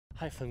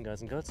Hi film guys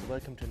and girls,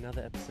 welcome to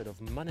another episode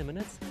of Money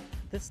Minutes.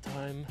 This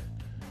time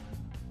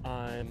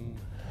I'm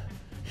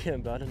here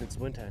in Berlin. It's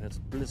winter and it's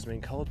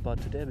blistering cold,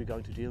 but today we're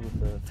going to deal with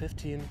the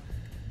 15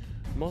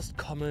 most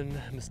common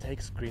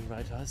mistakes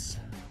screenwriters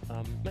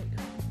make.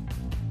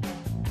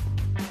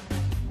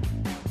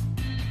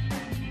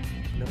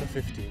 Number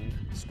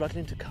 15.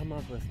 Struggling to come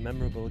up with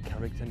memorable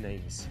character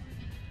names.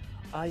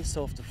 I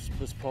solved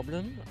this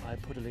problem. I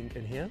put a link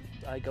in here.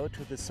 I go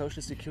to the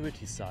Social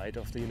Security site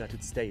of the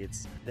United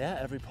States. There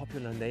every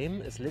popular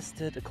name is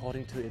listed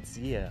according to its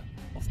year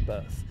of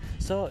birth.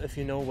 So if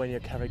you know when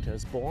your character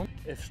is born,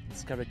 if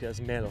this character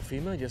is male or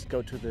female, just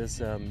go to this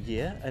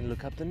year and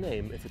look up the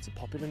name. If it's a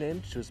popular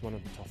name, choose one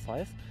of the top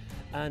 5.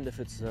 And if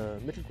it's a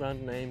middle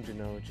ground name,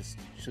 just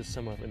choose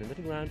somewhere in the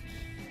middle ground.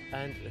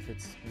 And if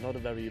it's not a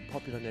very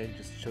popular name,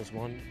 just choose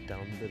one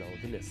down below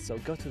the list. So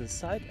go to the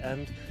site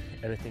and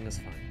everything is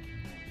fine.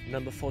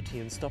 Number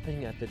 14,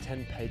 stopping at the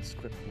 10-page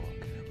script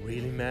mark.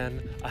 Really,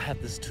 man? I had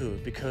this too,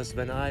 because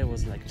when I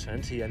was like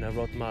 20 and I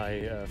wrote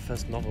my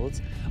first novels,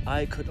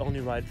 I could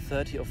only write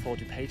 30 or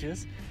 40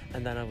 pages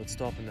and then I would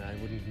stop and I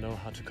wouldn't know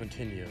how to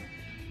continue.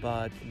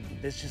 But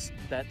it's just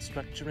bad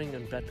structuring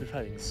and bad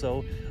preparing.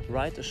 So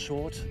write a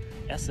short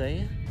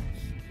essay,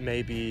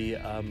 maybe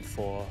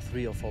for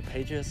 3 or 4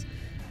 pages.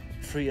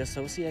 Free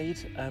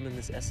associate in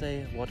this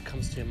essay what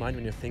comes to your mind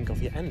when you think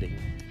of your ending.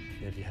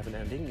 If you have an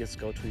ending, just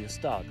go to your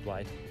start,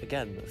 write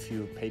again a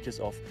few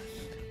pages of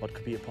what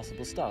could be a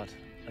possible start.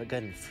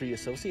 Again, free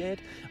associate.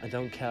 I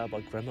don't care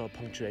about grammar or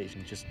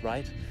punctuation, just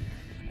write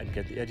and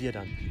get the idea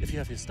done. If you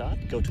have your start,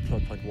 go to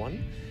plot point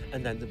 1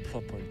 and then the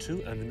plot point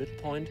 2 and the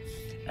midpoint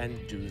and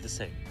do the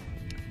same.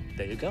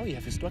 There you go, you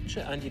have your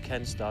structure and you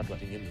can start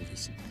writing your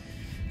movies.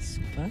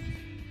 Super.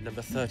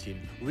 Number 13,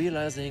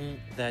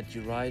 realizing that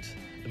you write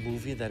a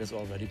movie that has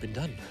already been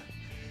done.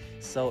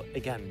 So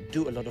again,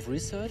 do a lot of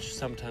research.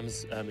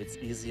 Sometimes it's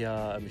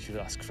easier if you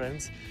ask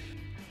friends.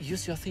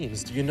 Use your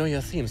themes. Do you know your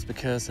themes?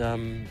 Because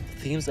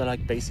themes are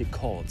like basic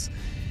chords.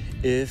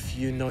 If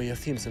you know your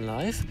themes in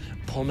life,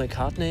 Paul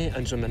McCartney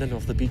and John Lennon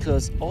of the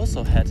Beatles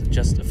also had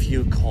just a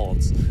few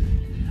chords.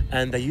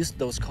 And they used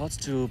those chords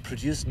to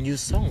produce new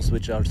songs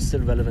which are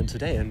still relevant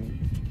today,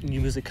 and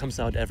new music comes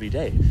out every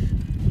day,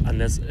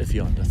 unless if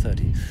you're under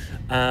 30.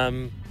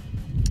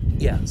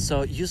 Yeah,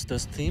 so use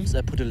those themes.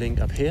 I put a link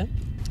up here.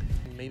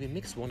 Maybe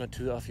mix 1 or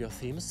 2 of your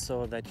themes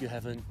so that you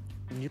have a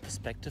new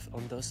perspective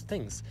on those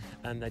things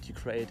and that you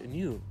create a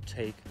new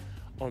take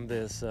on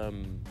this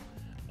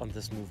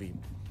movie.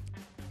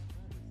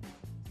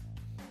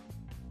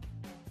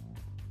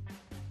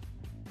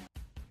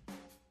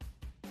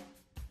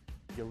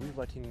 You're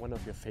rewriting one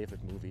of your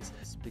favorite movies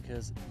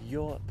because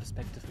your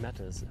perspective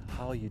matters,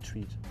 how you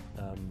treat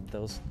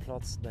those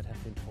plots that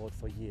have been told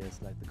for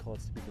years, like the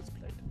chords the Beatles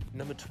played.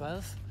 Number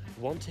 12,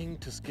 wanting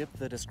to skip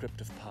the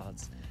descriptive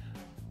parts.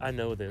 I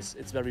know this,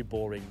 it's very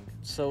boring,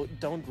 so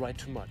don't write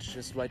too much.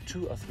 Just write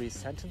 2 or 3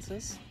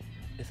 sentences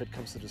if it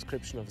comes to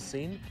description of a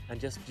scene and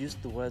just use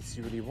the words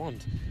you really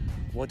want.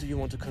 What do you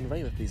want to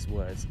convey with these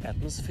words?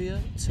 Atmosphere,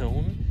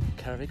 tone,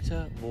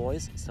 character,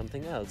 voice,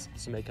 something else.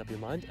 So make up your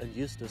mind and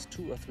use those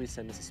 2 or 3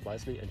 sentences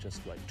wisely and just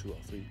write 2 or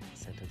 3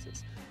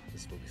 sentences.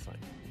 This will be fine.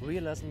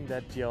 Realizing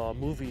that your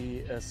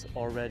movie is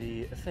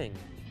already a thing.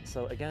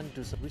 So again,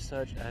 do some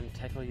research and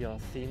tackle your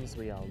themes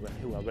who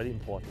are really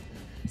important.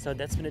 So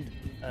that's been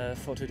it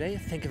for today.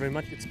 Thank you very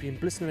much. It's been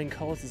blistering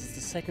cold. This is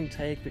the second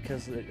take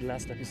because the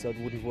last episode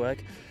wouldn't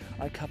work.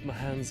 I cut my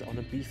hands on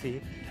a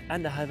beefy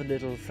and I have a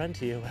little friend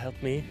here who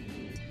helped me.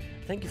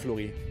 Thank you,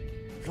 Flori.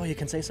 Flori, you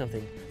can say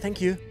something. Thank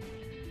you.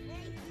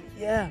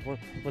 Yeah. Want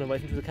to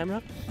wave into the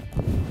camera?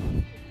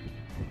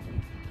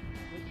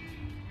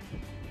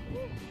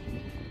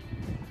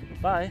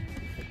 Bye.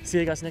 See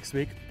you guys next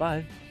week.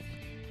 Bye.